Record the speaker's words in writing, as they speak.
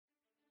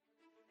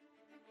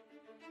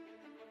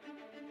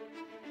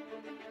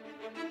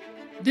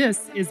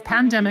This is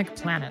Pandemic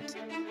Planet,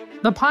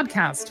 the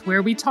podcast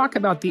where we talk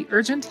about the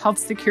urgent health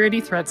security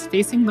threats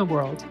facing the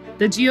world,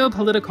 the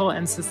geopolitical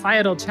and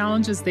societal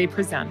challenges they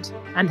present,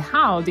 and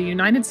how the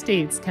United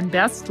States can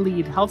best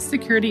lead health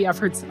security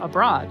efforts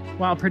abroad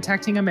while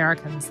protecting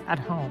Americans at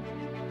home.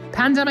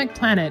 Pandemic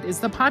Planet is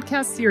the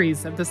podcast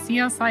series of the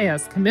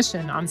CSIS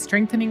Commission on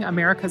Strengthening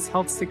America's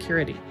Health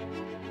Security.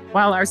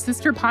 While our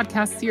sister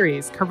podcast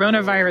series,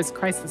 Coronavirus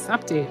Crisis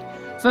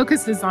Update,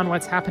 focuses on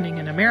what's happening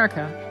in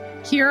America,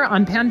 here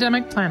on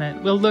Pandemic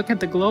Planet, we'll look at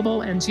the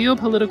global and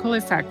geopolitical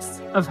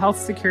effects of health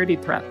security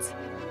threats.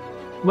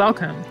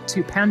 Welcome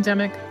to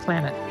Pandemic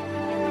Planet.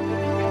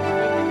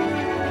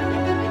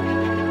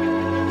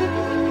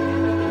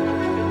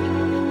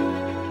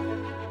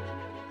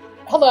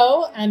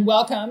 Hello, and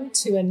welcome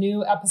to a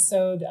new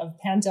episode of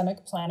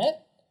Pandemic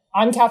Planet.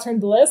 I'm Catherine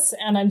Bliss,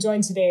 and I'm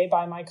joined today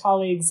by my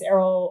colleagues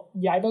Errol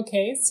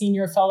Yaiboke,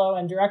 Senior Fellow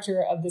and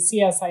Director of the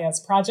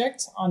CSIS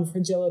Project on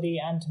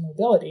Fragility and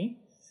Mobility,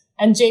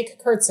 and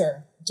Jake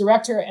Kurtzer,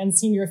 Director and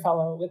Senior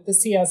Fellow with the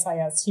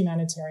CSIS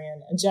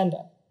Humanitarian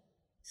Agenda.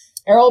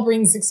 Errol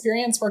brings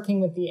experience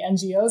working with the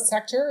NGO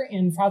sector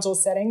in fragile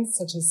settings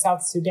such as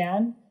South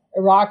Sudan,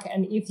 Iraq,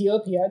 and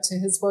Ethiopia to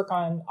his work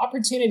on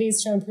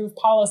opportunities to improve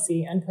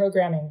policy and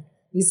programming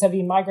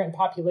vis-a-vis migrant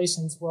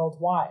populations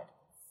worldwide.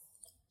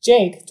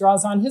 Jake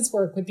draws on his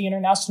work with the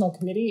International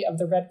Committee of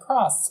the Red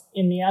Cross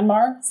in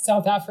Myanmar,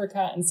 South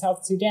Africa, and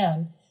South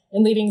Sudan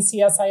in leading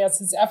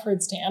CSIS's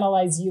efforts to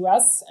analyze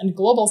U.S. and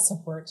global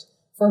support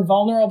for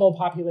vulnerable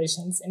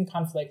populations in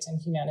conflict and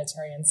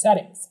humanitarian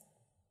settings.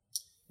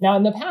 Now,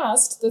 in the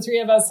past, the three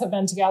of us have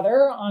been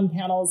together on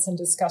panels and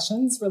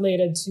discussions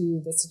related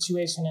to the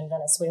situation in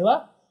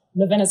Venezuela,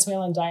 the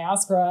Venezuelan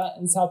diaspora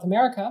in South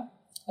America,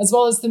 as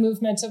well as the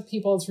movement of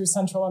people through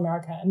Central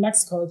America and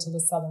Mexico to the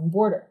southern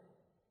border.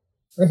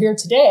 We're here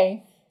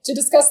today to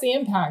discuss the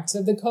impact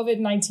of the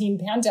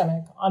COVID-19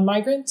 pandemic on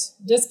migrant,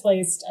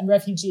 displaced, and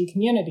refugee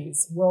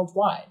communities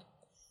worldwide,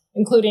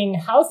 including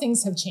how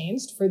things have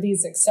changed for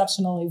these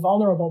exceptionally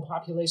vulnerable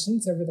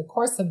populations over the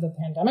course of the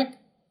pandemic,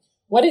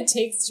 what it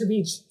takes to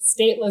reach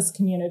stateless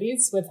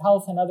communities with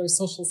health and other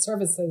social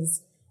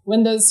services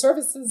when those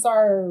services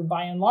are,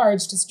 by and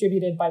large,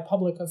 distributed by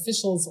public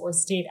officials or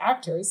state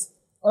actors,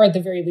 or at the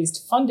very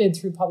least funded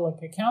through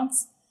public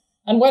accounts,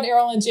 and what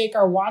Errol and Jake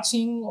are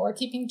watching or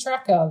keeping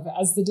track of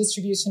as the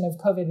distribution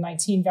of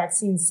COVID-19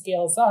 vaccines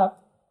scales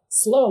up,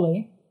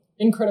 slowly,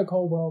 in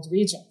critical world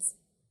regions.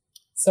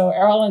 So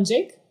Errol and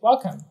Jake,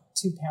 welcome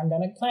to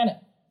Pandemic Planet.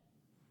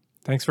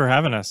 Thanks for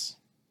having us.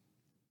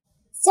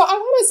 So I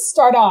want to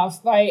start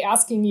off by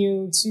asking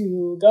you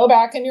to go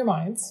back in your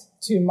minds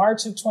to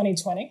March of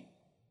 2020,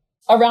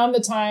 around the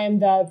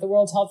time that the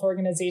World Health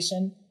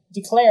Organization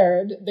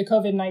declared the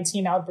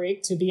COVID-19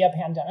 outbreak to be a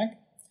pandemic.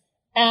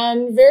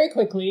 And very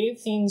quickly,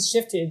 things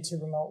shifted to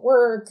remote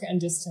work and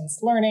distance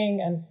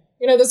learning. And,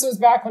 this was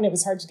back when it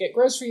was hard to get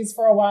groceries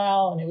for a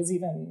while, and it was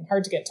even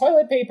hard to get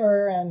toilet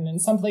paper. And in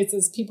some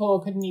places, people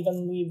couldn't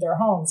even leave their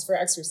homes for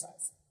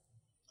exercise.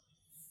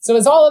 So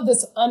as all of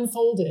this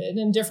unfolded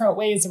in different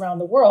ways around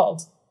the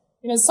world,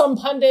 some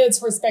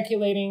pundits were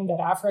speculating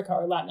that Africa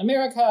or Latin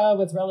America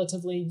with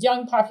relatively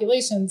young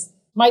populations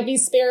might be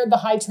spared the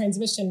high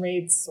transmission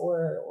rates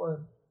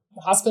or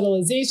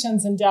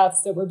hospitalizations and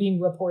deaths that were being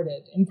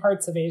reported in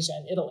parts of Asia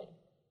and Italy.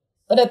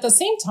 But at the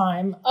same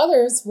time,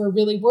 others were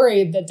really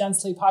worried that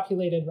densely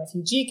populated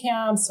refugee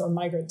camps or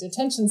migrant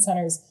detention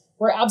centers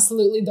were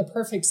absolutely the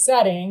perfect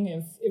setting,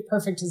 if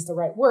perfect is the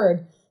right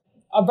word,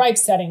 a ripe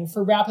setting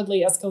for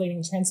rapidly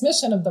escalating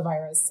transmission of the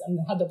virus and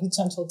had the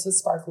potential to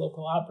spark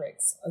local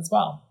outbreaks as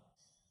well.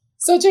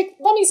 So Jake,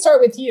 let me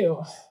start with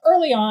you.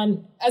 Early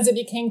on, as it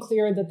became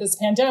clear that this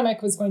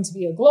pandemic was going to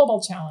be a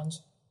global challenge,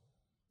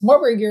 what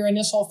were your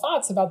initial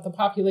thoughts about the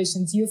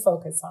populations you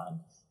focus on?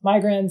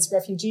 Migrants,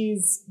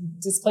 refugees,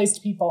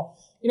 displaced people.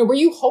 Were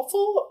you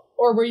hopeful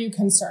or were you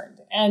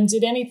concerned? And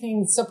did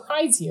anything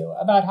surprise you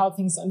about how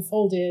things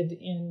unfolded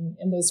in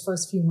those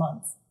first few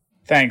months?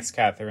 Thanks,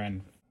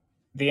 Catherine.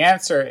 The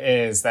answer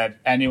is that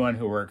anyone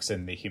who works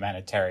in the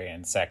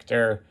humanitarian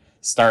sector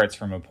starts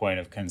from a point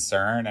of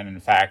concern. And in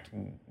fact,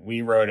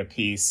 we wrote a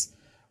piece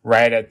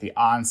right at the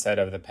onset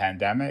of the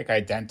pandemic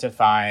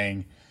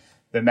identifying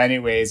the many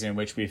ways in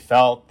which we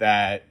felt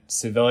that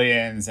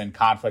civilians in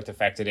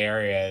conflict-affected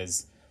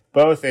areas,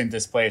 both in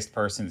displaced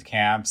persons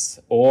camps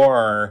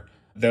or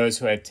those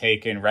who had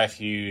taken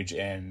refuge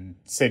in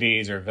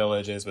cities or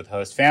villages with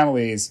host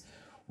families,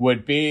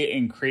 would be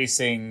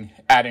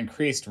at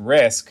increased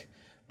risk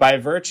by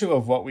virtue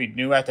of what we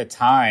knew at the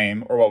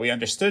time or what we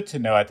understood to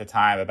know at the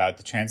time about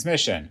the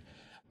transmission.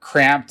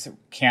 Cramped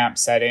camp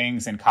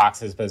settings in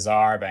Cox's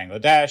Bazar,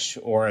 Bangladesh,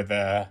 or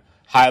the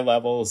high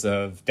levels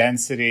of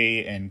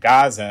density in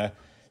Gaza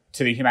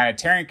to the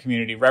humanitarian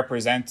community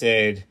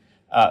represented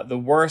the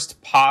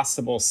worst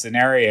possible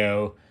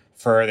scenario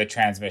for the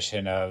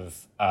transmission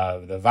of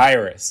the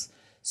virus.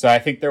 So I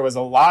think there was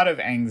a lot of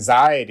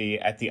anxiety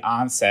at the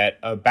onset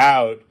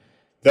about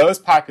those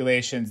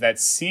populations that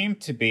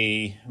seemed to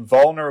be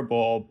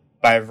vulnerable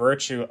by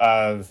virtue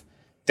of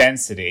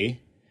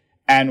density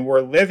And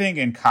we're living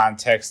in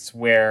contexts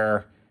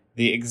where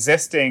the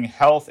existing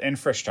health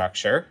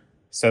infrastructure,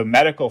 so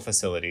medical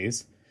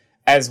facilities,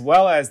 as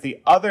well as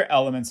the other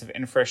elements of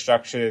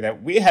infrastructure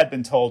that we had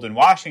been told in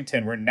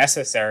Washington were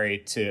necessary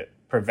to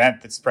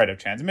prevent the spread of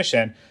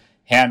transmission,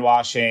 hand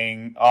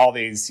washing, all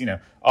these,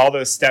 all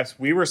those steps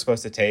we were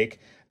supposed to take,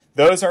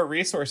 those are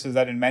resources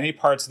that in many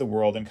parts of the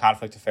world in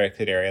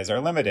conflict-affected areas are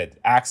limited.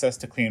 Access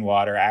to clean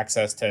water,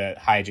 access to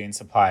hygiene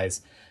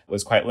supplies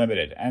was quite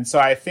limited. And so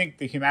I think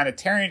the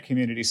humanitarian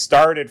community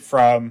started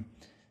from,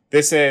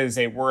 this is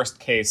a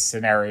worst-case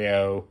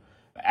scenario,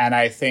 and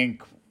I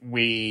think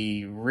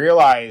we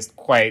realized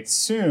quite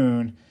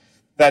soon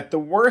that the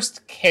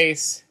worst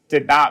case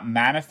did not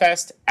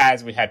manifest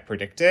as we had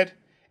predicted.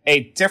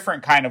 A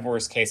different kind of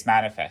worst case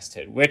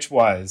manifested, which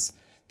was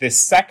the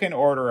second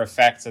order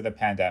effects of the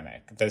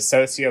pandemic, the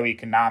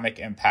socioeconomic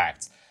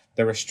impacts,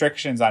 the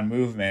restrictions on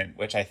movement,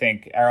 which I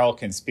think Errol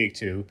can speak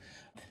to.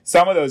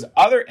 Some of those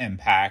other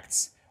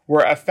impacts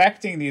were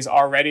affecting these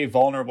already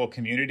vulnerable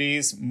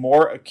communities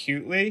more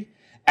acutely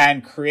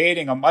and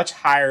creating a much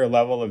higher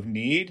level of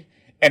need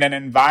in an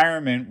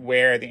environment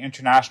where the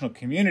international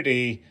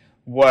community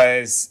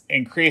was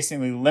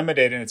increasingly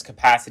limited in its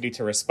capacity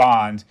to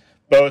respond,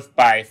 both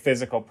by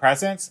physical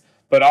presence,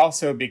 but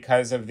also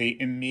because of the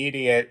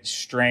immediate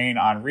strain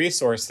on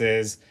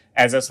resources,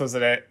 as this was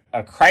a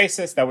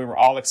crisis that we were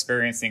all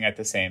experiencing at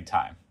the same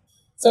time.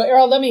 So,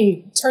 Errol, let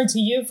me turn to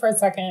you for a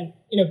second.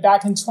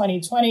 Back in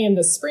 2020, in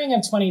the spring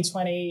of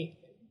 2020,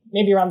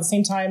 maybe around the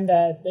same time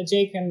that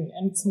Jake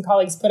and some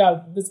colleagues put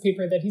out this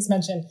paper that he's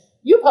mentioned,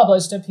 you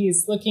published a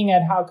piece looking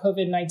at how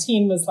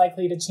COVID-19 was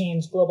likely to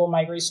change global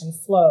migration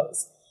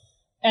flows.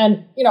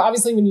 And,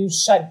 obviously when you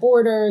shut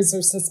borders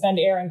or suspend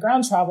air and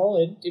ground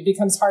travel, it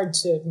becomes hard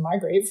to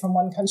migrate from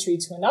one country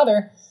to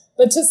another.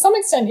 But to some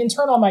extent,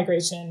 internal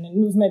migration and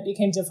movement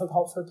became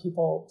difficult for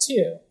people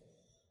too.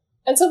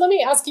 And so let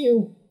me ask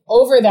you,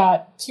 over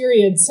that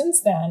period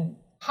since then,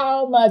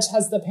 how much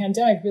has the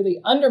pandemic really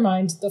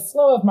undermined the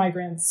flow of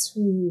migrants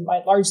who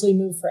might largely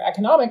move for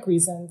economic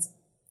reasons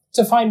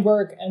to find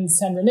work and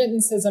send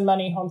remittances and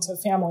money home to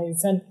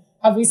families? And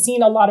have we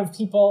seen a lot of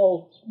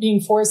people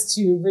being forced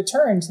to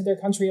return to their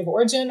country of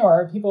origin, or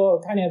are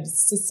people kind of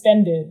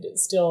suspended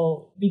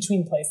still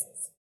between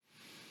places?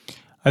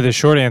 The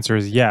short answer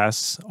is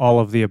yes, all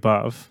of the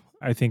above.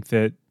 I think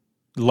that,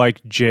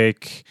 like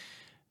Jake,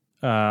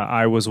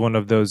 I was one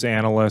of those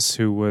analysts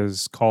who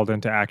was called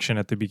into action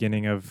at the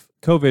beginning of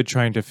COVID,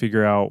 trying to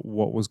figure out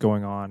what was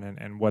going on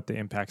and what the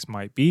impacts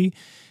might be.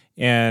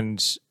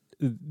 And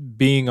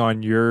being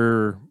on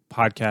your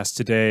podcast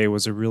today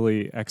was a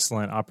really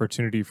excellent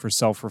opportunity for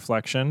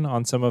self-reflection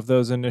on some of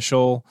those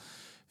initial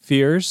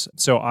fears.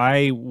 So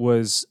I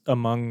was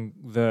among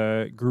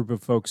the group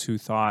of folks who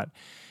thought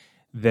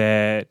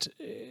that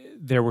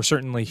there were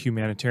certainly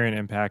humanitarian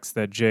impacts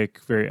that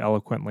Jake very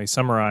eloquently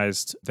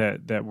summarized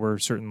that were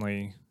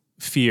certainly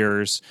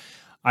fears.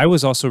 I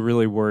was also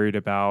really worried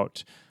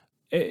about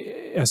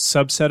a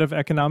subset of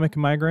economic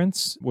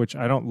migrants, which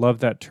I don't love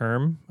that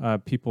term.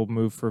 People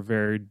move for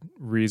varied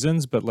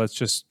reasons, but let's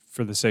just,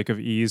 for the sake of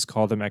ease,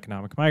 call them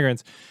economic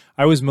migrants.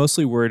 I was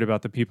mostly worried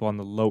about the people on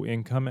the low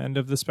income end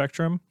of the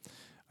spectrum.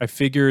 I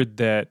figured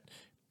that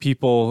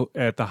people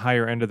at the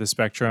higher end of the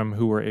spectrum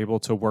who were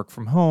able to work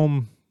from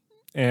home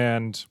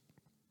and,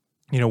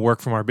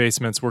 work from our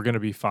basements were going to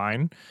be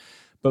fine.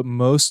 But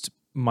most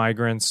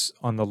migrants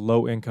on the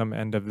low income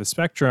end of the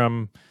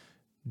spectrum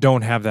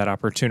don't have that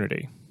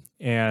opportunity.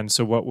 And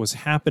so what was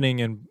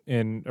happening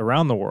in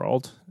around the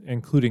world,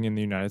 including in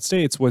the United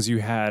States, was you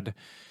had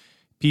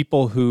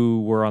people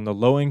who were on the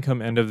low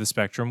income end of the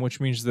spectrum, which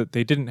means that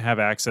they didn't have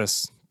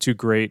access to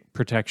great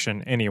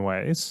protection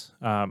anyways.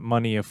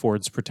 Money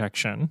affords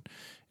protection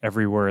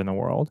everywhere in the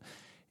world.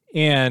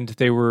 And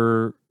they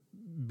were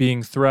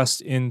being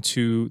thrust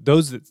into,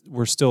 those that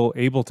were still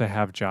able to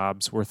have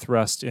jobs were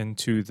thrust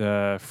into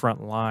the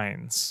front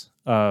lines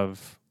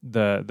of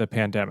the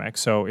pandemic.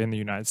 So in the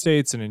United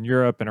States and in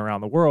Europe and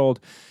around the world,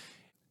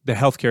 the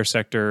healthcare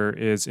sector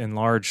is in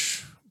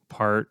large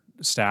part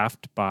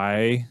staffed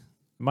by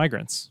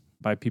migrants,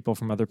 by people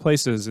from other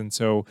places. And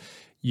so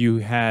you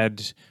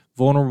had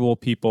vulnerable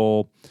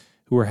people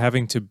who were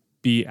having to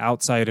be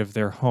outside of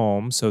their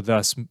home, so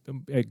thus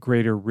at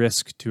greater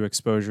risk to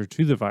exposure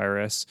to the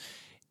virus,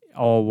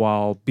 all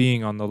while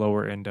being on the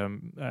lower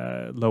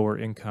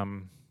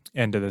income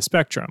end of the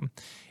spectrum.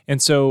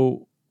 And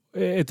so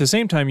at the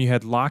same time, you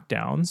had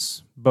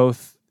lockdowns,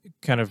 both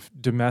kind of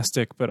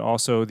domestic, but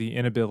also the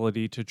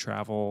inability to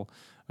travel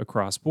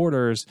across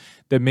borders,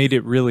 that made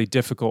it really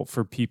difficult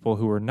for people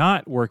who are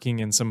not working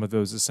in some of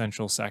those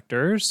essential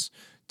sectors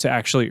to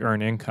actually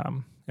earn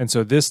income. And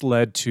so this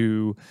led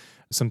to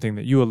something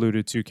that you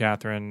alluded to,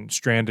 Catherine,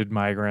 stranded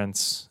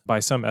migrants. By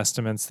some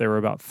estimates, there were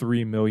about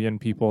 3 million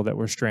people that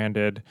were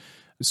stranded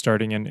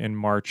starting in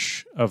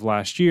March of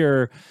last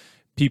year.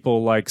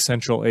 People like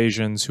Central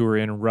Asians who were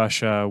in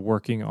Russia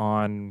working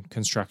on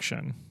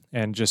construction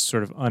and just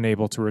sort of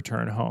unable to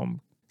return home.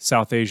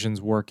 South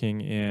Asians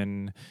working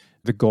in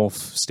the Gulf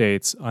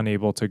states,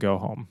 unable to go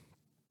home.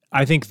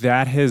 I think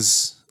that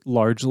has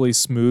largely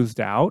smoothed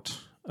out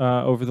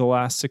over the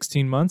last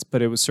 16 months,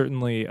 but it was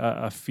certainly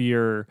a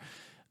fear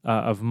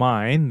of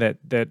mine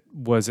that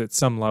was at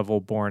some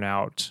level borne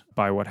out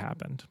by what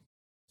happened.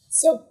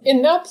 So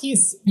in that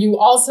piece, you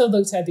also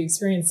looked at the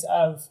experience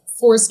of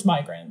forced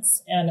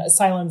migrants and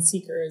asylum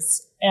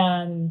seekers.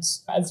 And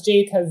as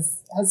Jake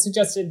has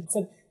suggested,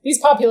 so these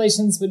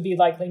populations would be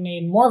likely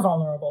made more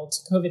vulnerable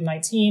to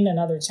COVID-19 and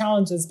other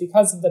challenges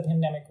because of the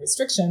pandemic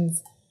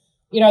restrictions.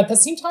 At the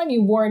same time,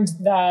 you warned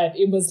that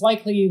it was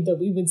likely that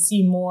we would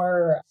see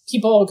more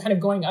people kind of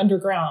going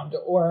underground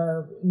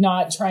or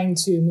not trying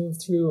to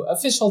move through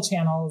official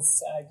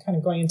channels, kind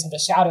of going into the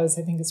shadows,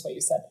 I think is what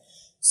you said.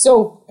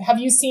 So have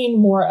you seen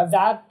more of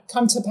that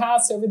come to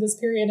pass over this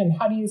period? And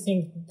how do you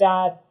think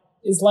that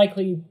is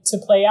likely to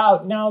play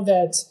out now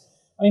that,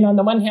 on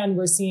the one hand,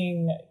 we're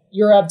seeing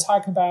Europe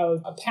talk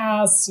about a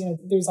pass,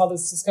 there's all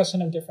this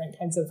discussion of different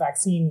kinds of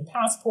vaccine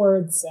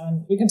passports,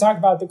 and we can talk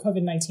about the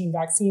COVID-19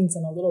 vaccines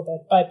in a little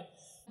bit, but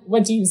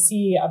what do you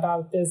see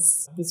about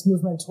this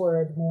movement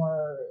toward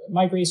more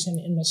migration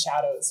in the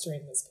shadows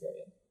during this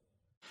period?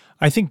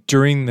 I think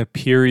during the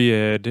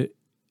period,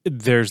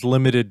 there's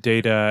limited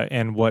data,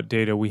 and what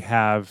data we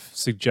have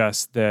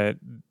suggests that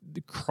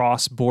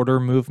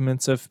cross-border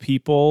movements of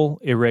people,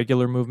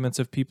 irregular movements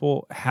of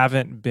people,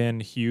 haven't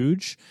been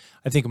huge.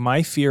 I think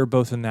my fear,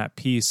 both in that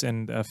piece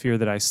and a fear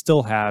that I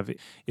still have,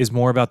 is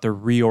more about the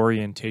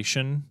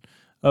reorientation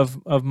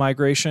of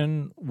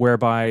migration,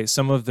 whereby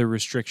some of the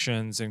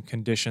restrictions and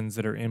conditions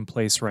that are in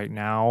place right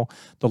now,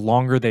 the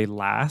longer they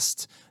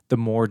last, the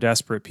more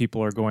desperate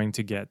people are going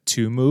to get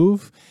to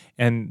move,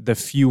 and the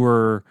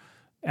fewer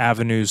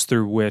avenues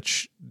through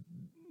which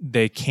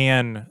they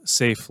can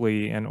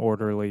safely and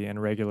orderly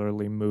and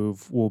regularly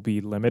move will be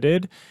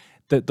limited.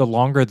 The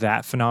longer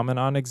that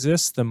phenomenon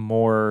exists, the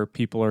more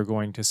people are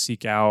going to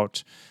seek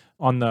out,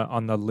 on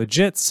the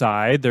legit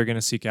side, they're going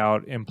to seek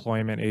out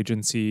employment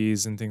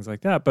agencies and things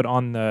like that. But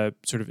on the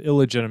sort of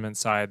illegitimate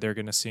side, they're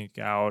going to seek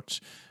out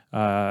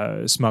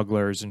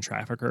smugglers and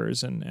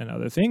traffickers and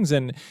other things.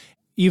 And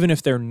even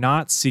if they're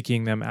not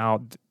seeking them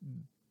out,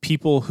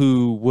 people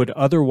who would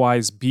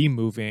otherwise be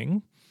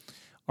moving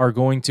are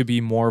going to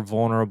be more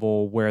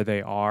vulnerable where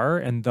they are,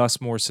 and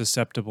thus more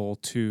susceptible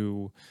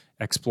to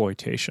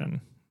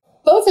exploitation.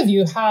 Both of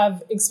you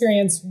have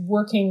experience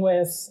working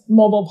with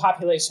mobile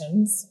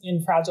populations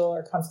in fragile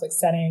or conflict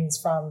settings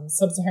from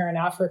sub-Saharan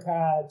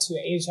Africa to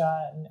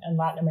Asia and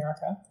Latin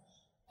America.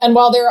 And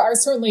while there are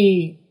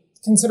certainly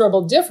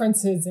considerable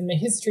differences in the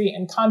history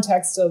and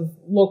context of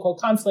local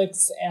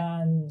conflicts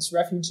and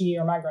refugee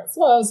or migrant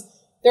flows,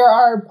 there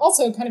are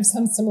also kind of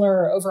some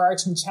similar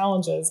overarching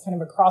challenges kind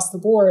of across the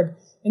board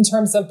in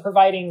terms of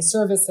providing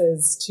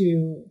services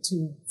to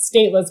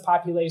stateless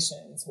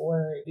populations,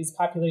 or these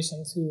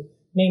populations who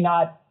may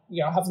not,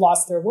 have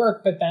lost their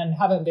work, but then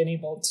haven't been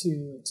able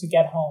to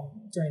get home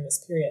during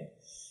this period.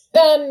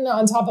 Then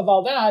on top of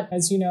all that,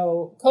 as you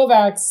know,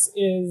 COVAX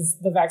is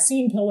the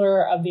vaccine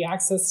pillar of the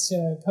Access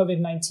to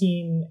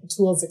COVID-19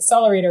 Tools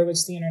Accelerator,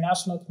 which the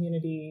international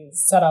community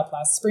set up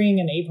last spring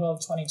in April of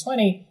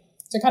 2020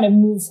 to kind of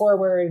move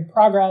forward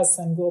progress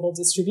and global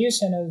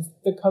distribution of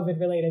the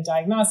COVID-related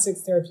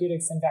diagnostics,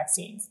 therapeutics, and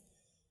vaccines.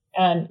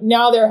 And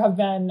now there have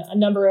been a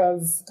number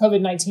of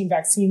COVID-19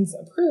 vaccines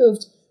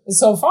approved.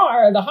 So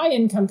far, the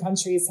high-income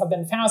countries have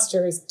been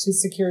faster to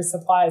secure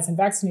supplies and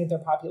vaccinate their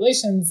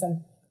populations.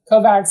 And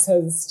COVAX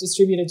has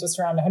distributed just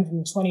around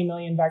 120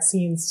 million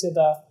vaccines to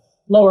the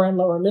lower and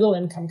lower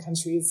middle-income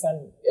countries.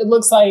 And it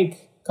looks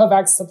like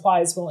COVAX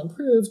supplies will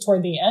improve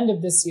toward the end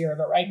of this year,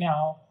 but right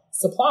now,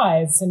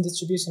 supplies and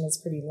distribution is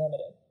pretty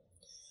limited.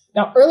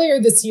 Now,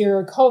 earlier this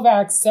year,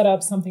 COVAX set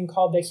up something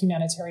called the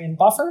Humanitarian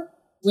Buffer,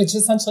 which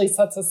essentially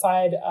sets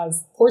aside a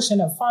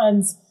portion of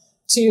funds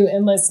to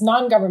enlist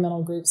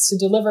non-governmental groups to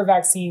deliver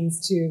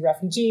vaccines to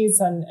refugees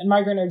and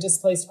migrant or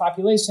displaced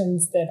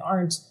populations that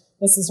aren't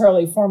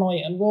necessarily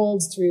formally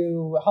enrolled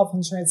through health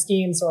insurance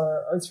schemes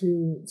or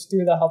through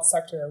the health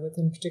sector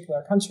within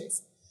particular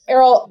countries.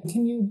 Errol,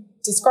 can you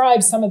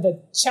describe some of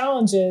the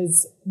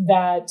challenges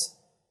that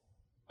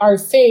are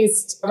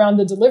faced around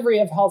the delivery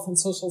of health and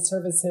social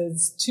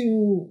services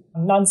to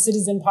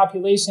non-citizen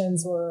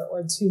populations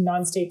or to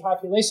non-state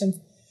populations?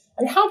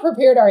 And how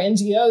prepared are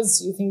NGOs,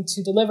 do you think,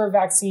 to deliver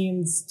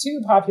vaccines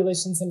to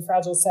populations in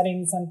fragile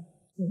settings? And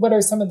what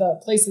are some of the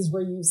places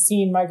where you've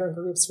seen migrant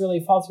groups really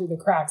fall through the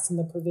cracks in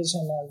the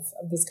provision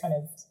of this kind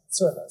of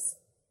service?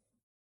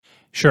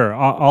 Sure.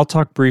 I'll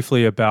talk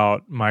briefly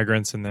about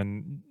migrants, and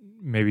then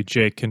maybe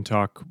Jake can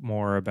talk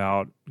more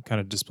about kind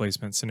of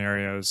displacement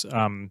scenarios.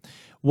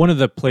 One of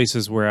the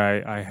places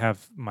where I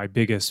have my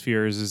biggest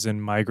fears is in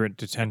migrant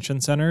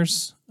detention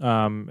centers.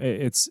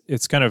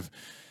 It's kind of,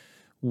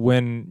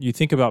 when you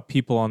think about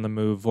people on the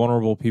move,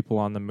 vulnerable people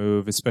on the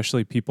move,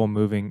 especially people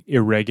moving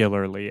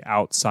irregularly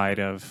outside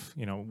of,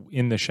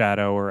 in the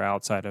shadow or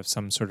outside of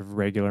some sort of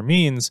regular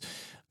means,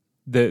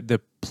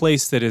 the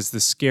place that is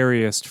the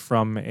scariest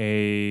from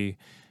a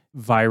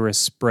virus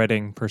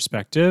spreading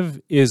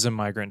perspective is a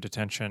migrant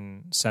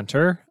detention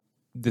center.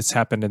 this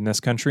happened in this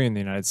country, in the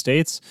United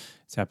States.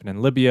 It's happened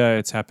in Libya.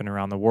 It's happened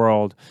around the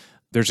world.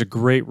 There's a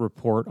great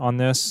report on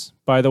this,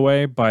 by the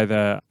way, by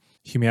the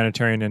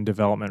Humanitarian and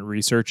Development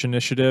Research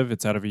Initiative.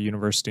 It's out of a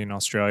university in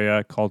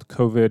Australia called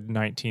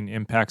COVID-19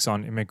 Impacts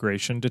on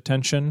Immigration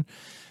Detention,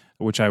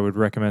 which I would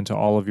recommend to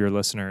all of your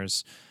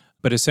listeners.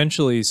 But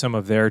essentially, some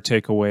of their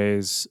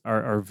takeaways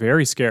are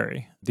very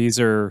scary. These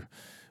are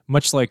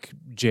much like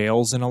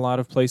jails in a lot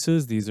of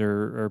places. These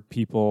are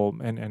people,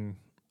 and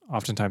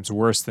oftentimes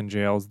worse than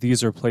jails.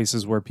 These are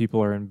places where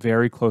people are in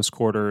very close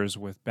quarters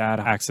with bad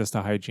access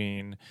to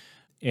hygiene.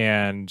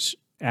 And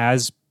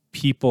as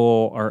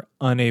people are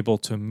unable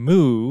to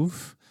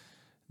move,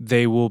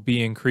 they will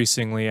be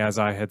increasingly, as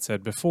I had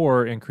said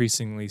before,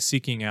 increasingly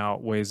seeking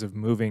out ways of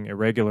moving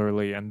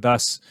irregularly, and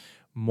thus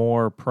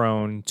more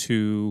prone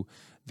to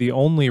the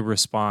only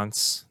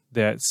response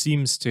that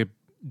seems to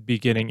be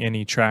getting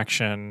any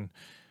traction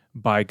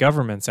by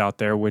governments out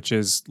there, which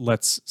is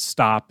let's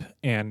stop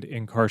and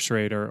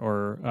incarcerate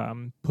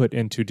or put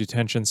into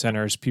detention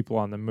centers people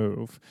on the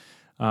move.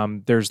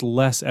 There's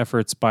less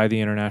efforts by the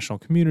international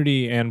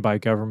community and by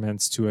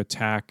governments to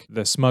attack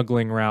the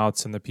smuggling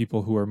routes and the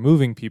people who are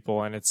moving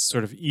people, and it's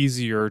sort of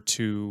easier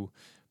to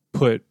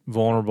put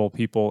vulnerable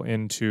people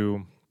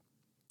into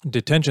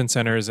detention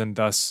centers and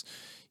thus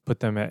put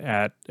them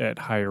at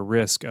higher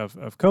risk of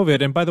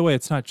COVID. And by the way,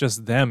 it's not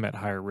just them at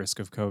higher risk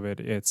of COVID,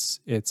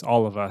 it's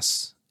all of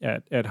us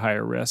at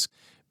higher risk,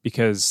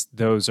 because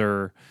those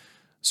are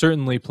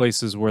certainly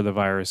places where the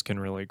virus can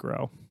really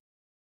grow.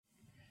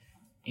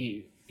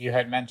 You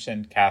had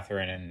mentioned,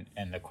 Catherine,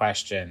 in the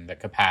question, the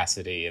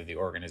capacity of the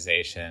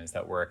organizations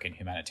that work in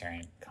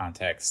humanitarian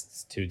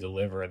contexts to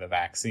deliver the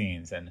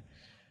vaccines. And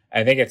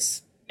I think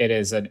it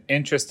is an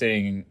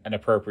interesting and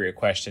appropriate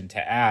question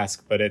to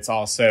ask, but it's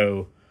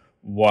also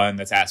one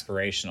that's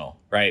aspirational,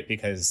 right?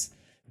 Because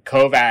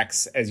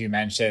COVAX, as you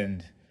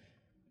mentioned,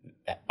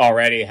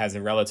 already has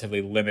a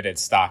relatively limited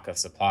stock of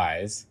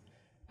supplies,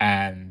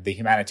 and the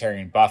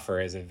humanitarian buffer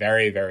is a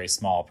very, very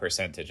small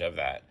percentage of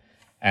that.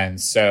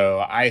 And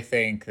so I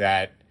think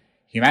that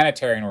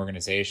humanitarian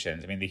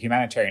organizations, the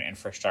humanitarian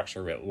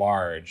infrastructure writ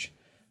large,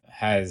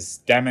 has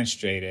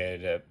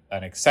demonstrated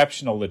an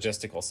exceptional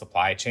logistical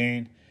supply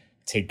chain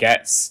to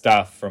get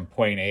stuff from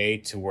point A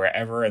to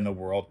wherever in the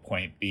world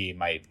point B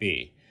might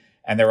be.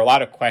 And there were a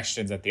lot of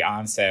questions at the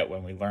onset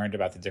when we learned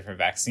about the different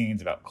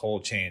vaccines, about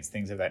cold chains,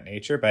 things of that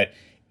nature. But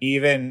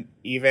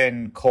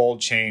even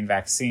cold chain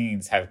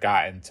vaccines have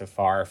gotten to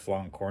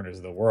far-flung corners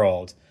of the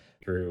world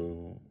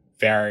through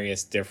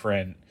various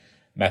different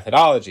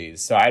methodologies.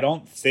 So I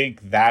don't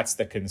think that's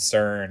the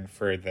concern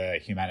for the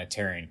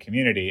humanitarian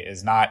community,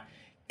 is not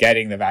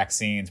getting the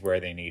vaccines where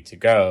they need to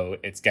go.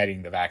 It's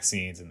getting the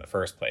vaccines in the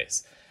first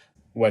place.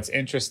 What's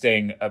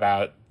interesting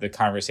about the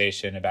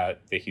conversation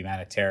about the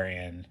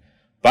humanitarian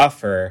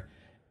buffer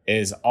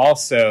is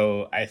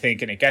also, I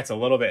think, and it gets a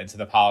little bit into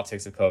the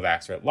politics of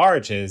COVAX at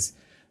large, is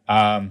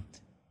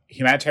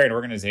humanitarian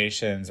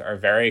organizations are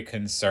very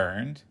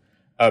concerned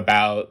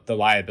about the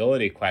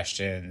liability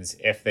questions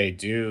if they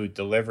do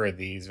deliver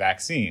these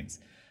vaccines.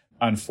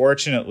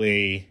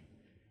 Unfortunately,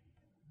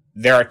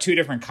 there are two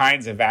different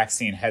kinds of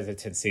vaccine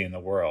hesitancy in the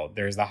world.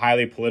 There's the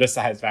highly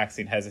politicized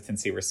vaccine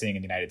hesitancy we're seeing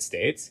in the United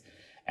States,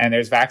 and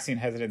there's vaccine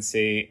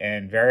hesitancy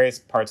in various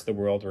parts of the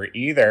world where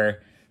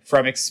either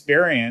from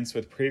experience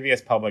with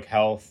previous public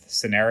health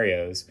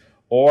scenarios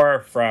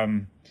or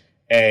from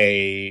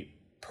a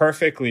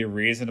perfectly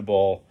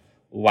reasonable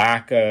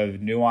lack of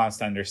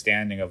nuanced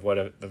understanding of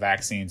what the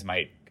vaccines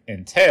might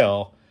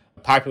entail,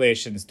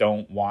 populations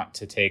don't want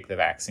to take the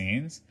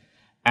vaccines.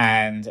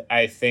 And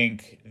I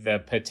think the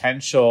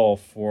potential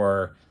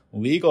for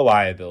legal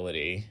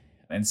liability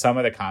in some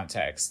of the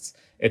contexts,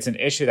 it's an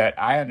issue that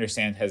I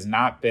understand has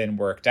not been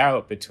worked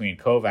out between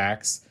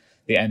COVAX,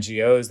 the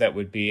NGOs that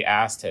would be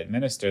asked to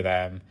administer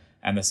them,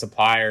 and the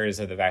suppliers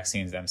of the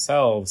vaccines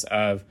themselves,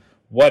 of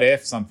what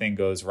if something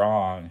goes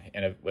wrong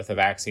with a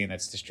vaccine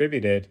that's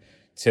distributed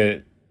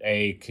to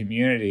a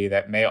community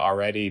that may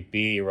already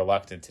be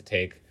reluctant to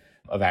take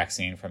a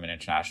vaccine from an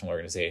international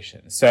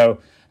organization. So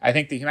I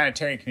think the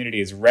humanitarian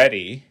community is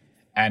ready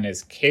and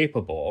is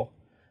capable,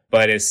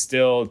 but is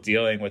still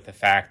dealing with the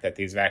fact that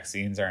these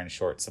vaccines are in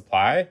short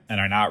supply and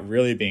are not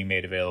really being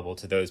made available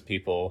to those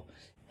people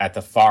at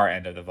the far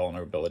end of the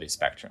vulnerability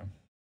spectrum.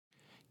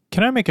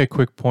 Can I make a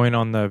quick point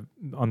on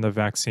the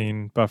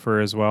vaccine buffer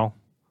as well?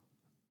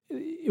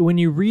 When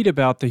you read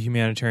about the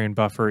humanitarian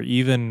buffer,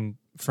 even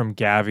from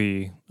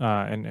Gavi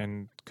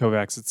and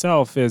COVAX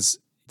itself, is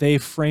they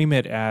frame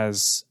it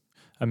as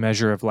a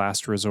measure of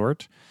last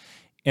resort.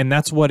 And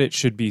that's what it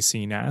should be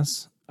seen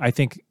as. I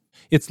think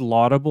it's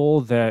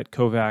laudable that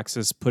COVAX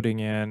is putting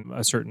in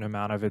a certain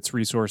amount of its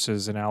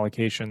resources and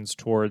allocations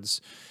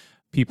towards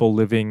people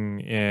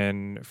living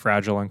in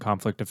fragile and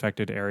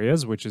conflict-affected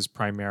areas, which is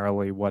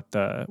primarily what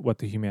the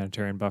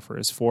humanitarian buffer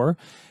is for.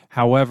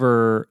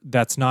 However,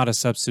 that's not a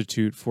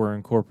substitute for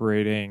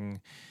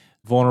incorporating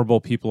vulnerable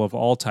people of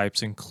all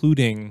types,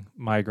 including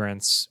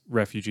migrants,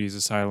 refugees,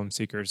 asylum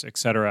seekers, et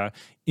cetera,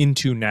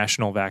 into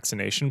national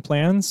vaccination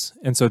plans.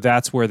 And so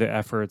that's where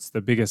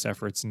the biggest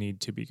efforts need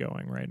to be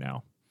going right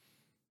now.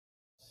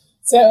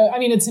 So, I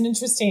mean, it's an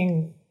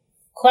interesting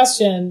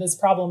question, this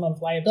problem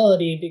of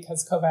liability,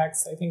 because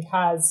COVAX, I think,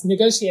 has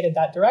negotiated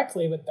that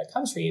directly with the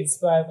countries.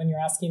 But when you're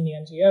asking the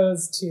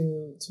NGOs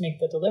to make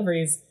the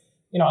deliveries,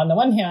 on the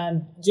one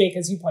hand, Jake,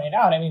 as you pointed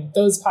out, I mean,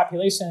 those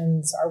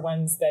populations are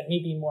ones that may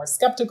be more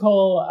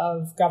skeptical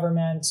of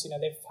government.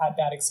 They've had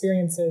bad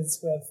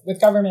experiences with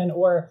government,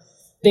 or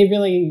they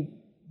really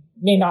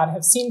may not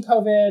have seen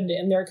COVID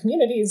in their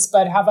communities,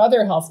 but have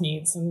other health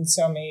needs. And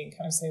so may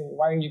kind of say, well,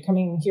 why are you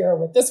coming here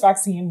with this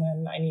vaccine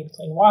when I need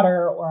clean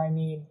water or I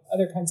need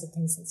other kinds of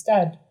things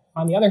instead?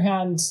 On the other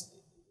hand,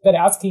 but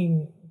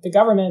asking the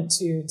government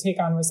to take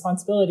on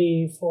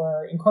responsibility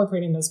for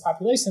incorporating those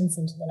populations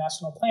into the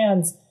national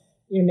plans,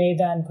 you may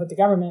then put the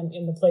government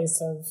in the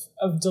place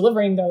of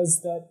delivering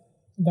those, that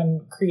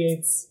then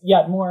creates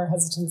yet more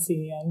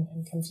hesitancy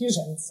and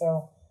confusion.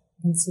 So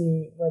you can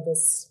see where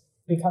this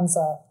becomes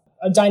a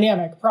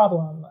dynamic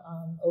problem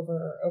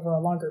over a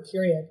longer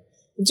period.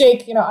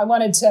 Jake, I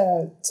wanted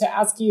to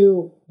ask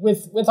you,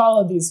 with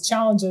all of these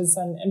challenges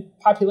and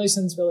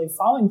populations really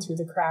falling through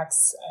the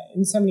cracks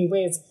in so many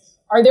ways,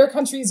 are there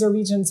countries or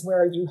regions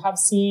where you have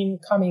seen,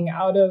 coming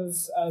out of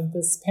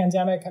this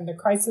pandemic and the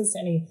crisis,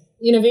 any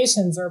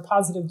innovations or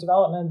positive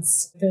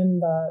developments in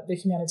the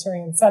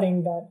humanitarian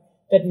setting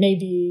that may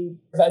be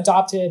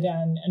adopted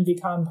and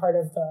become part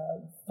of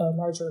the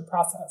larger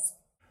process?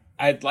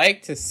 I'd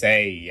like to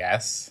say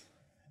yes.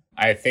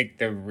 I think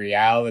the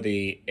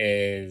reality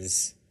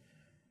is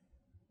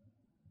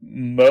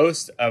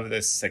most of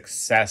the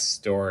success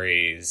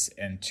stories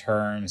in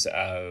terms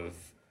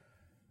of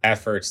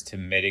efforts to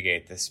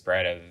mitigate the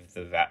spread of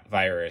the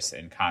virus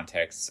in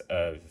contexts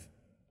of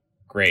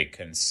great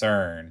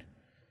concern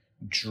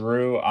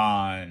drew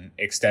on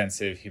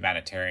extensive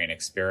humanitarian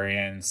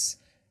experience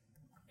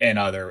in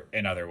other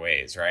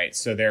ways, right?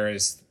 So there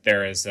is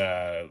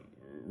a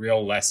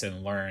real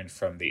lesson learned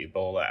from the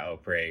Ebola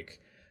outbreak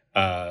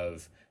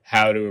of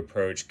how to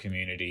approach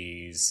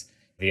communities,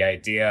 the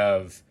idea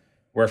of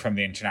we're from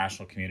the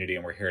international community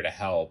and we're here to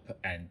help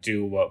and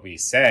do what we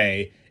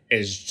say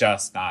is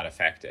just not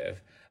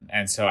effective.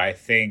 And so I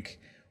think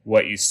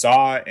what you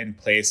saw in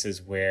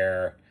places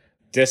where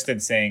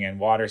distancing and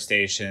water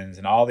stations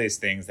and all these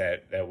things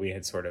that we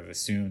had sort of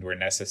assumed were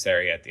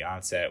necessary at the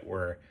onset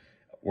were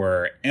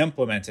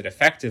implemented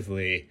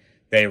effectively,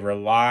 they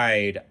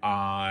relied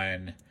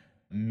on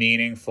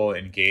meaningful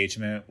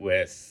engagement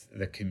with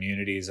the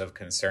communities of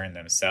concern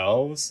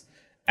themselves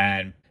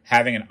and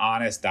having an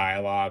honest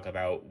dialogue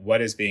about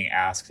what is being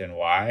asked and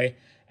why,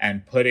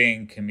 and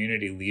putting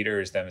community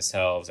leaders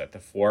themselves at the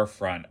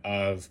forefront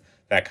of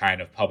that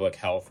kind of public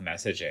health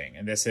messaging.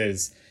 And this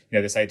is,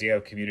 this idea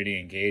of community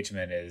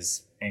engagement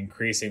is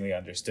increasingly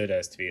understood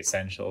as to be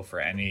essential for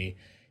any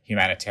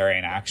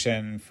humanitarian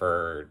action,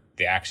 for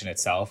the action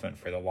itself, and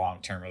for the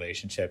long-term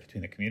relationship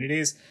between the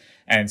communities.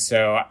 And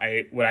so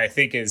what I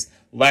think is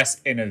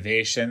less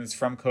innovations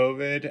from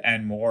COVID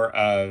and more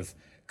of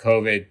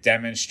COVID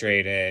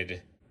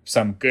demonstrated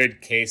some good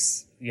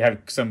you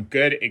have some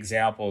good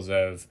examples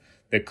of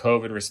the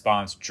COVID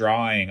response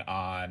drawing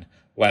on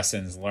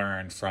lessons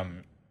learned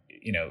from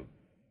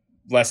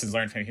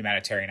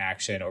humanitarian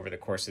action over the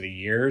course of the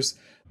years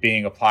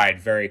being applied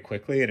very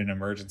quickly in an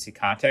emergency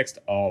context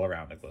all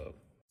around the globe.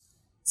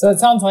 So it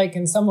sounds like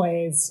in some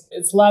ways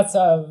it's less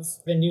of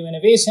the new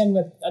innovation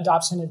with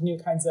adoption of new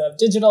kinds of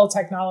digital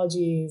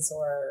technologies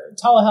or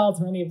telehealth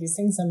or any of these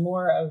things, and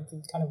more of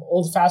the kind of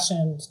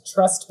old-fashioned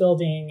trust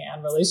building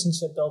and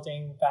relationship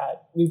building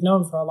that we've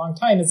known for a long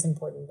time is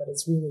important, but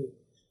is really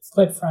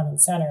put front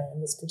and center in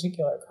this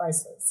particular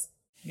crisis.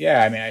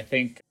 Yeah, I mean, I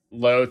think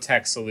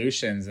low-tech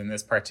solutions in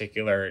this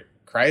particular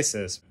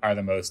crisis are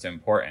the most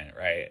important,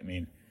 right? I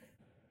mean,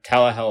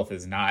 telehealth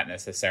is not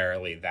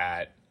necessarily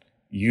that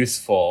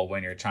useful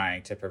when you're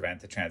trying to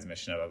prevent the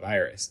transmission of a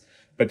virus.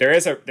 But there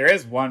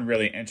is one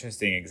really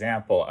interesting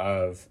example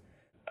of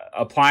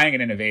applying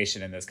an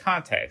innovation in this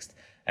context,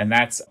 and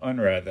that's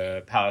UNRWA,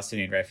 the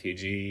Palestinian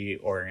Refugee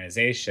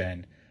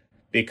Organization.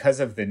 Because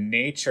of the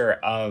nature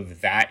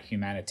of that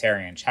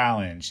humanitarian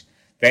challenge,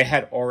 they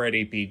had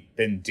already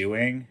been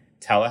doing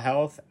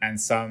telehealth and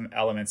some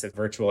elements of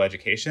virtual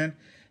education.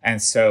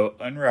 And so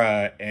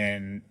UNRWA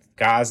in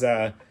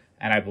Gaza,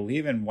 and I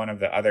believe in one of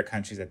the other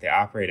countries that they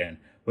operate in,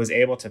 was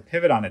able to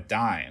pivot on a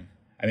dime,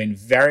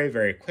 very,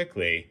 very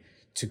quickly,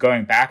 to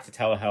going back to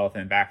telehealth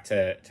and back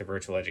to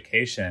virtual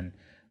education,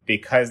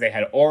 because they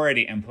had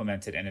already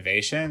implemented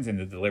innovations in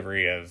the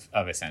delivery of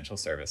essential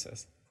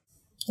services.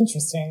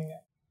 Interesting.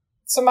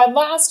 So my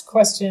last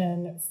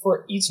question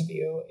for each of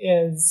you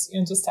is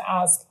just to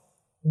ask,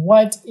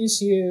 what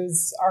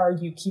issues are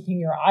you keeping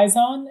your eyes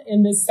on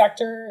in this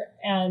sector?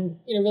 And,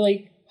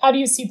 really, how do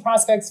you see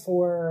prospects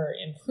for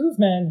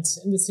improvement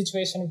in the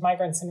situation of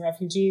migrants and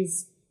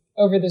refugees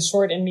over the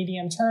short and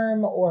medium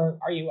term? Or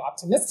are you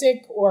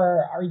optimistic?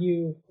 Or are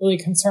you really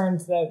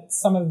concerned that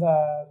some of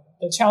the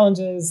the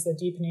challenges, the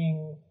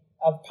deepening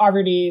of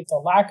poverty, the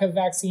lack of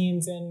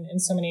vaccines in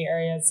so many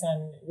areas,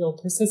 and real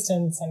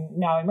persistence and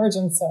now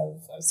emergence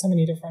of so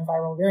many different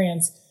viral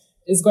variants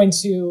is going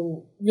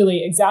to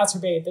really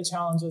exacerbate the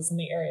challenges in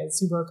the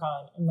areas you work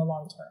on in the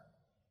long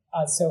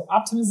term. So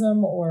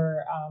optimism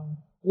or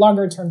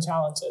longer term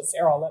challenges?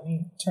 Errol, let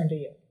me turn to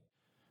you.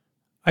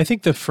 I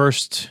think the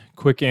first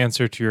quick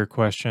answer to your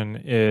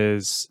question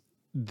is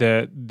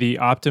that the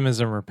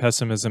optimism or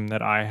pessimism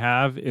that I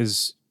have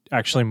is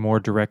actually more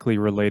directly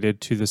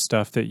related to the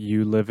stuff that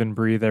you live and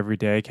breathe every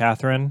day,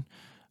 Catherine.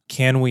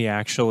 Can we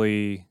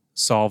actually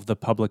solve the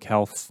public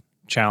health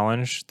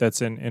challenge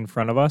that's in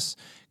front of us?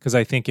 Because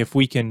I think if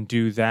we can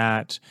do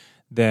that,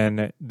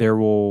 then there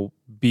will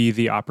be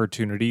the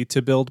opportunity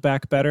to build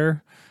back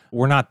better.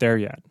 We're not there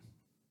yet.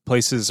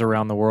 Places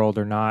around the world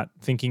are not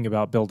thinking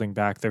about building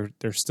back.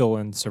 They're still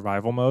in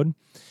survival mode.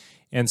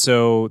 And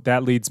so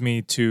that leads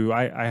me to,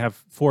 I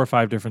have 4 or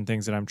 5 different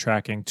things that I'm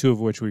tracking, 2 of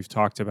which we've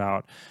talked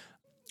about.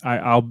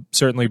 I'll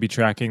certainly be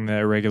tracking the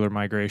irregular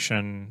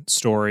migration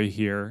story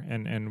here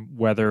and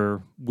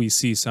whether we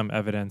see some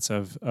evidence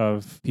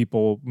of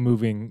people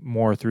moving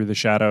more through the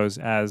shadows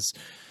as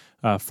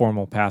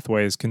formal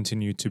pathways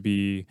continue to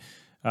be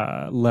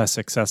less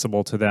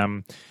accessible to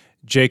them.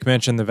 Jake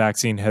mentioned the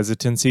vaccine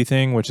hesitancy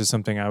thing, which is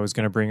something I was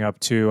going to bring up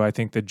too. I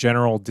think the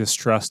general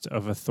distrust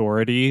of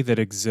authority that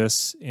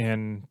exists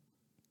in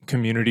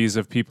communities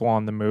of people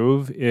on the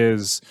move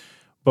is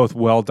both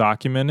well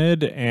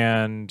documented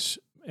and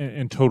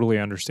totally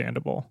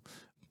understandable.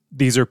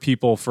 These are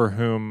people for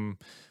whom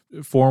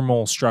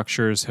formal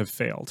structures have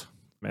failed.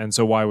 And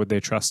so why would they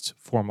trust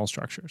formal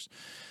structures?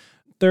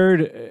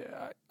 Third,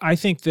 I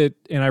think that,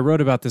 and I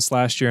wrote about this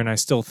last year and I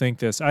still think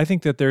this, I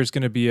think that there's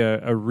going to be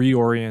a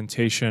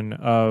reorientation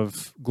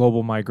of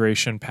global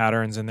migration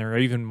patterns, and there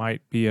even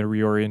might be a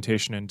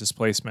reorientation in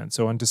displacement.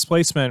 So in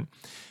displacement,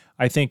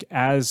 I think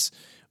as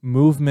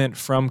movement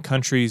from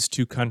countries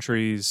to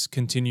countries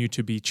continue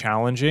to be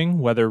challenging,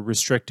 whether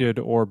restricted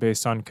or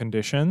based on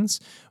conditions,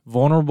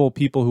 vulnerable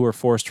people who are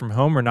forced from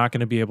home are not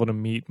going to be able to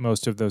meet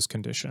most of those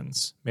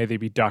conditions. May they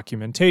be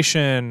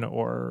documentation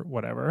or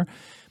whatever.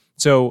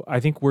 So I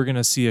think we're going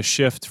to see a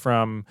shift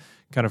from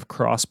kind of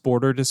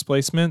cross-border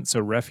displacement, so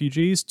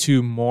refugees,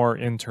 to more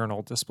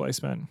internal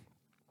displacement.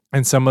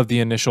 And some of the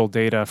initial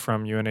data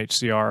from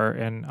UNHCR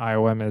and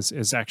IOM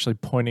is actually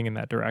pointing in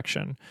that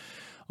direction.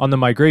 On the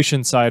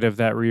migration side of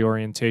that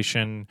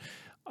reorientation,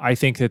 I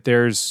think that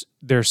there's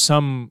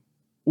some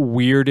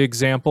weird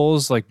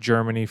examples, like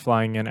Germany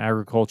flying in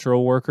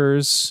agricultural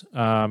workers,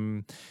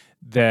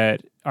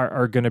 that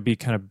are going to be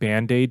kind of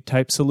Band-Aid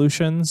type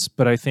solutions.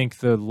 But I think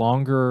the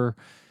longer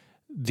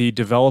the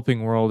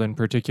developing world in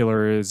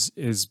particular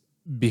is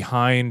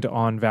behind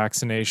on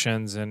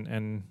vaccinations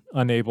and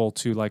unable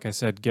to, like I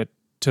said, get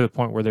to the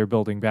point where they're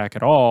building back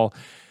at all,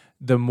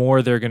 the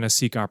more they're going to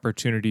seek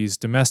opportunities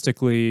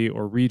domestically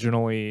or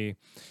regionally,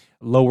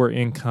 lower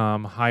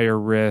income, higher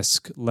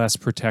risk, less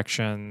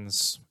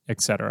protections,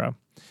 etc.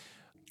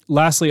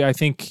 Lastly, I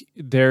think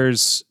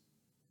there's,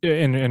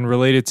 and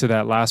related to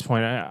that last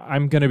point,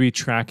 I'm going to be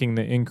tracking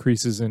the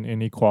increases in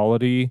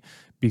inequality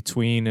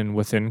between and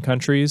within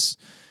countries,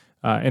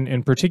 and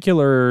in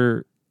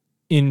particular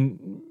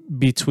in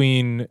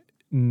between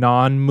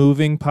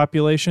non-moving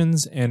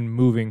populations and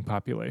moving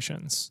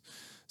populations.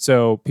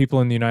 So people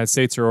in the United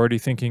States are already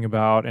thinking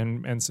about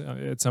and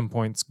at some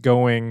points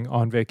going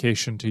on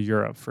vacation to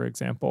Europe, for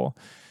example.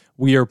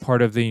 We are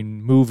part of the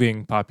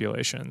moving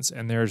populations,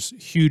 and there's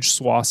huge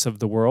swaths of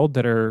the world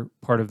that are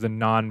part of the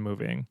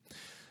non-moving.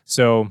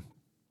 So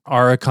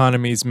our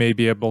economies may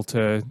be able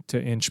to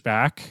inch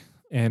back,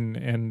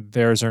 and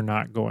theirs are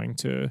not going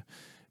to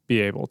be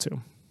able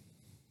to.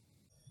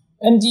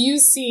 And do you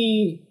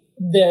see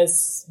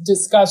this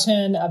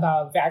discussion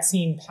about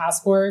vaccine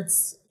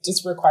passports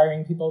just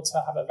requiring people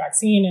to have a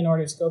vaccine in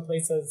order to go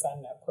places?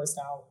 And of course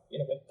now,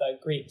 with the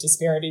great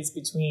disparities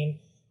between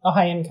the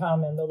high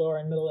income and the lower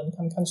and middle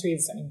income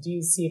countries, I mean, do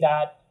you see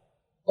that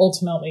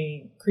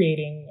ultimately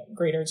creating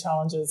greater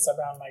challenges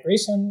around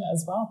migration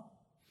as well?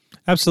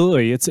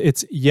 Absolutely.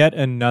 It's yet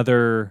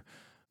another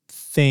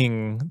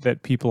thing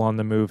that people on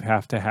the move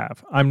have to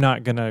have. I'm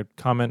not going to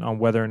comment on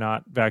whether or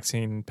not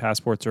vaccine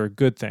passports are a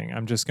good thing.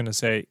 I'm just going to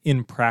say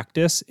in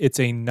practice, it's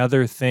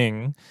another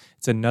thing.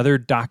 It's another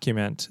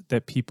document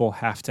that people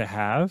have to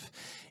have.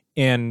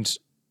 And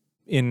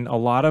in a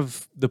lot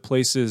of the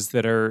places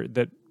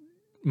that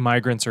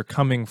migrants are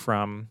coming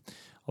from,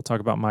 I'll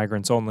talk about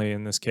migrants only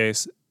in this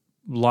case, a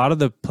lot of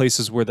the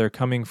places where they're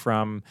coming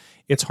from,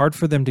 it's hard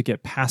for them to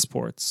get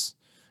passports.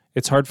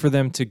 It's hard for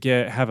them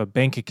to have a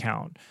bank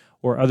account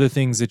or other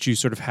things that you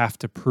sort of have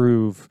to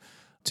prove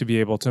to be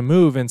able to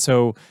move. And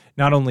so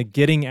not only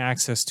getting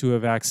access to a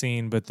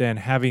vaccine, but then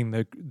having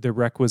the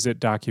requisite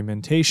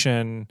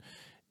documentation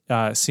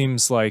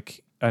seems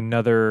like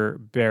another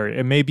barrier.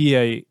 It may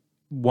be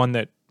one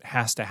that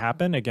has to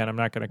happen. Again, I'm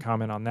not going to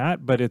comment on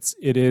that, but it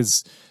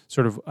is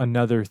sort of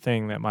another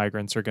thing that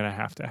migrants are going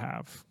to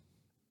have.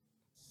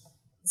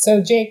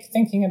 So, Jake,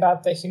 thinking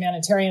about the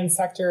humanitarian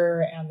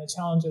sector and the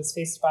challenges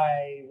faced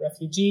by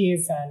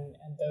refugees and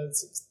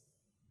those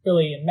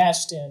really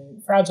enmeshed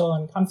in fragile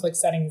and conflict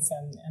settings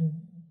and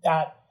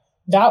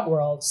that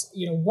world,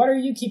 what are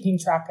you keeping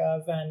track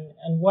of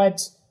and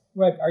what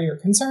are your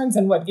concerns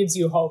and what gives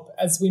you hope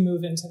as we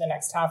move into the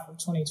next half of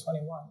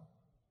 2021?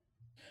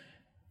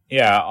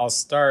 Yeah, I'll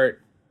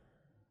start.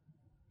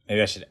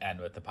 Maybe I should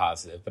end with the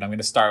positive, but I'm going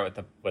to start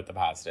with the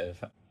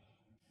positive.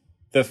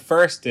 The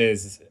first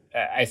is,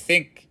 I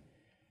think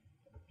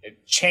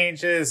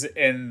changes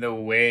in the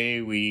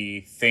way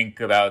we think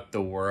about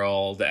the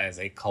world as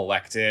a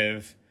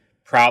collective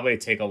probably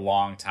take a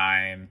long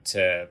time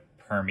to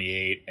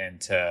permeate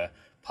into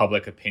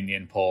public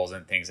opinion polls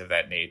and things of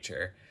that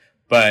nature.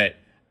 But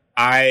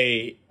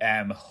I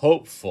am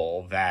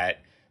hopeful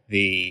that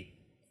the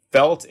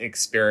felt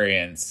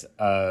experience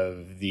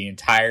of the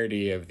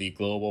entirety of the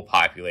global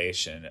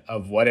population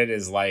of what it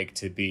is like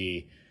to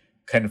be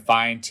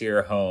confined to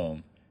your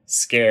home,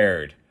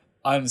 scared,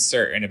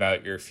 uncertain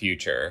about your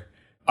future,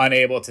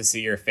 unable to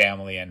see your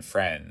family and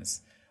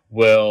friends,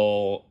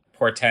 will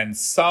portend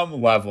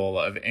some level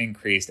of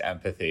increased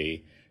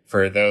empathy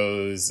for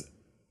those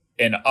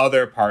in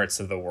other parts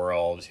of the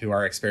world who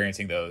are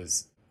experiencing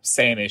those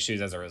same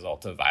issues as a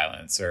result of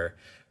violence or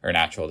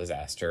natural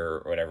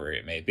disaster or whatever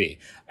it may be.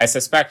 I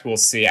suspect we'll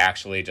see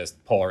actually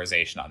just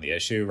polarization on the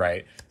issue,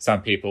 right?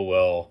 Some people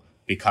will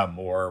become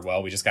more,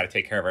 well, we just got to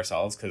take care of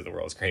ourselves because the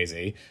world's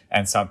crazy.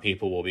 And some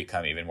people will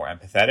become even more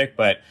empathetic.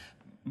 But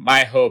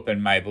my hope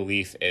and my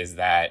belief is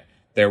that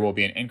there will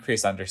be an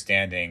increased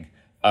understanding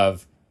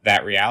of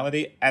that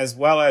reality, as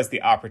well as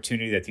the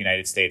opportunity that the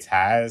United States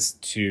has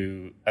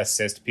to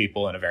assist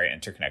people in a very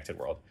interconnected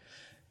world.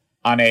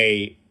 On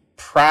a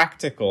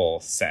practical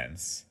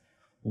sense,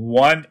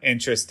 one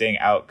interesting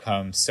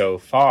outcome so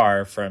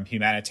far from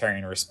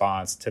humanitarian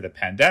response to the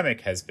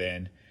pandemic has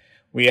been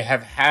we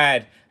have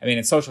had,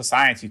 in social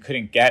science, you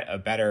couldn't get a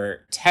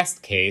better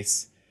test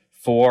case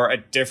for a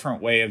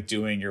different way of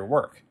doing your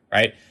work,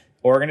 right?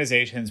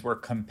 Organizations were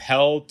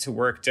compelled to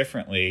work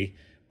differently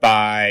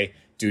by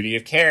duty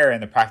of care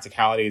and the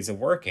practicalities of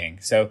working.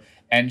 So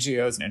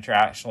NGOs and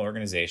international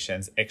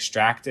organizations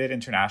extracted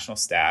international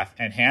staff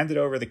and handed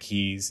over the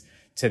keys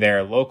to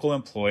their local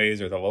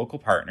employees or the local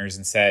partners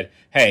and said,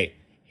 hey,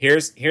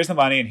 here's the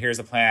money and here's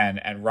a plan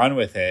and run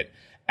with it.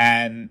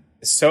 And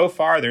so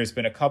far, there's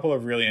been a couple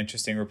of really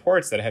interesting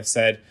reports that have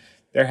said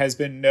there has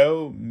been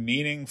no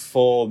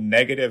meaningful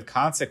negative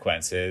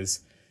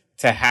consequences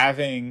to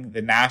having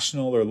the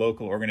national or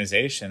local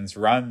organizations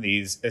run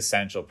these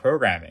essential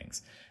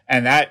programmings.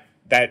 And that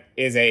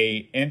is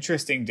a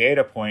interesting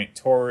data point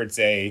towards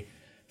a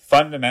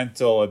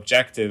fundamental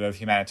objective of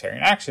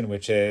humanitarian action,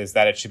 which is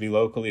that it should be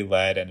locally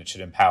led and it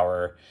should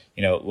empower,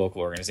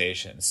 local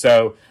organizations.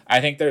 So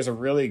I think there's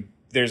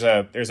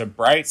a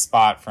bright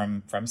spot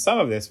from some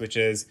of this, which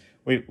is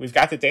we've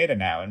got the data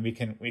now, and we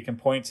can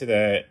point to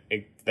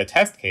the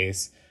test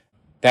case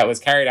that was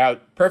carried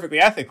out perfectly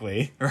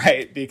ethically,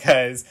 right?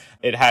 Because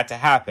it had to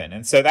happen.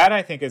 And so that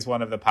I think is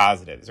one of the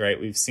positives, right?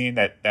 We've seen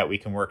that we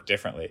can work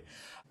differently.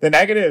 The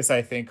negatives,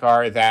 I think,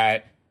 are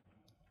that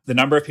the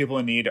number of people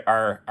in need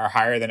are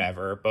higher than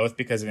ever, both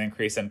because of an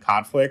increase in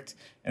conflict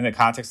in the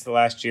context of the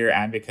last year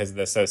and because of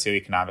the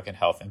socioeconomic and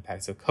health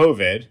impacts of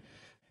COVID.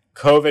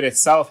 COVID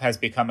itself has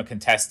become a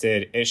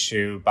contested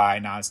issue by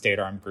non-state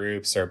armed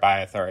groups or by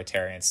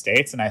authoritarian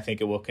states, and I think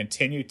it will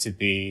continue to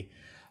be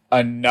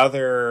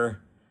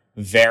another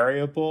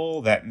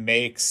variable that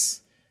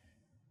makes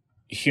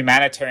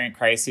humanitarian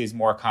crises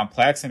more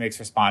complex and makes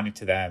responding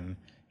to them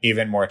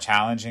even more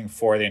challenging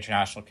for the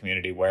international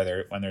community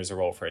when there's a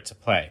role for it to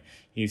play.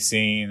 You've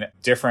seen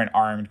different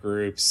armed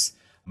groups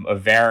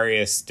of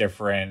various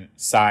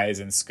different size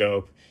and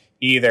scope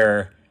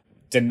either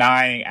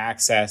denying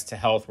access to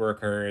health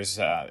workers,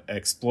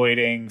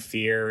 exploiting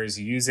fears,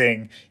 you've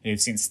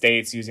seen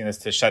states using this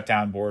to shut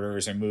down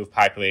borders or move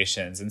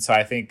populations. And so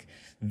I think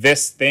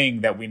this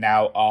thing that we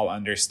now all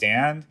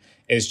understand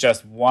is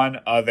just one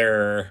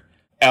other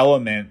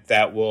element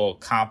that will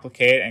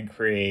complicate and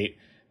create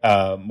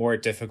more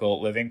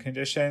difficult living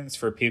conditions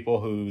for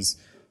people whose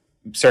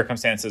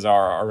circumstances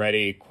are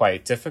already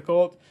quite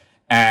difficult.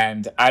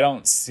 And I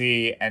don't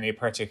see any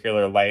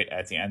particular light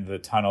at the end of the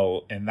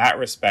tunnel in that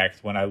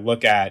respect. When I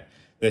look at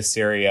the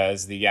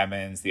Syrias, the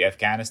Yemens, the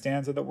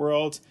Afghanistans of the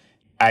world,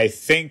 I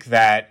think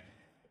that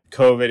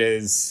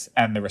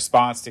and the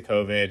response to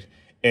COVID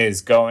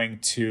is going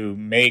to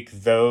make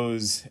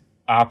those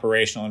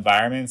operational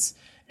environments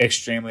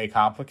extremely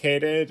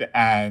complicated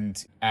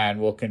and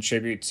will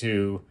contribute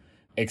to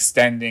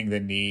extending the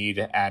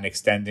need and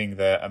extending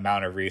the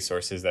amount of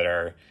resources that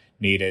are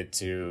needed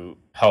to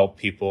help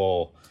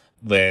people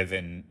live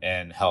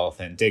in health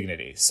and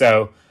dignity.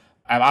 So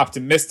I'm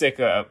optimistic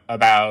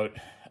about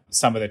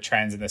some of the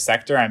trends in the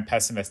sector. I'm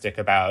pessimistic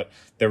about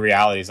the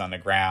realities on the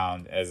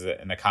ground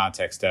in the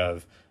context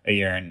of a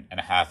year and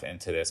a half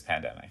into this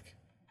pandemic.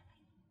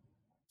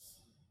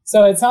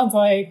 So it sounds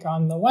like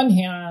on the one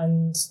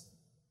hand,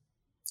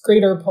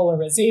 greater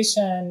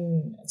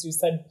polarization, as you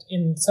said,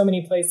 in so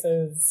many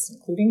places,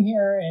 including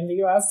here in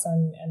the US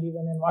and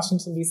even in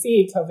Washington,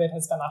 D.C., COVID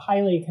has been a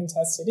highly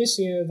contested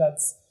issue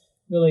that's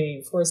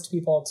really forced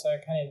people to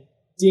kind of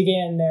dig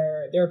in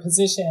their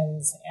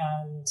positions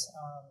and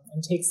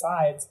take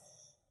sides.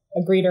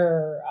 A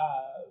greater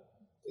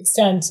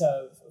extent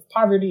of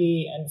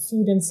poverty and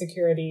food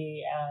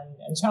insecurity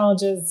and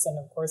challenges, and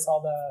of course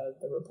all the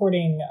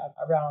reporting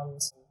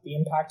around the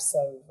impacts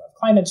of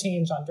climate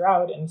change on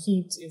drought and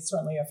heat is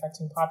certainly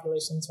affecting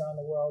populations around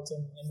the world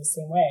in the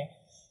same way.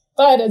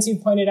 But as you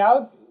pointed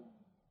out,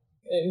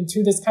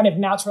 through this kind of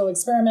natural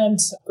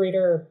experiment,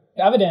 greater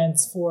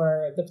evidence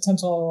for the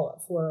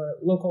potential for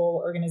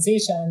local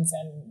organizations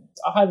and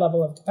a high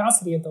level of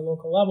capacity at the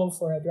local level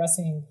for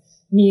addressing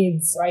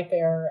needs right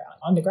there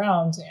on the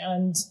ground,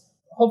 and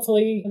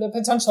hopefully the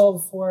potential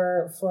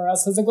for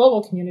us as a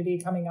global community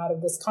coming out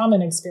of this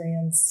common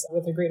experience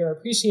with a greater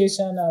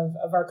appreciation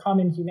of our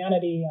common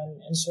humanity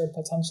and shared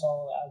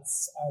potential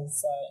as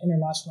an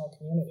international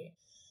community.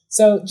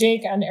 So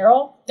Jake and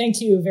Errol,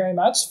 thank you very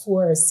much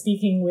for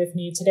speaking with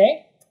me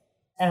today,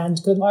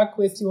 and good luck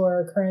with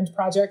your current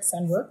projects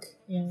and work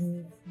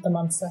in the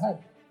months ahead.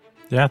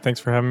 Yeah, thanks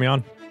for having me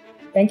on.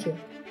 Thank you.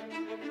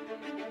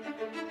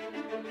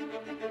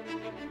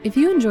 If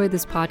you enjoyed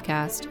this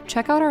podcast,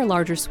 check out our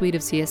larger suite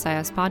of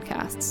CSIS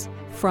podcasts.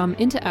 From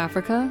Into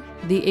Africa,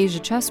 The Asia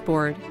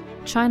Chessboard,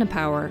 China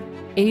Power,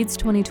 AIDS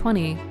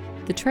 2020,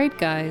 The Trade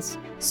Guys,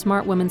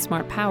 Smart Women,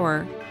 Smart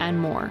Power, and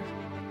more.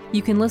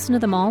 You can listen to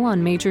them all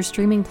on major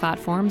streaming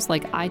platforms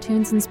like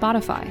iTunes and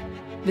Spotify.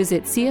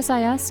 Visit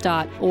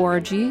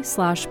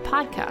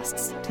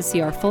csis.org/podcasts to see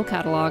our full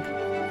catalog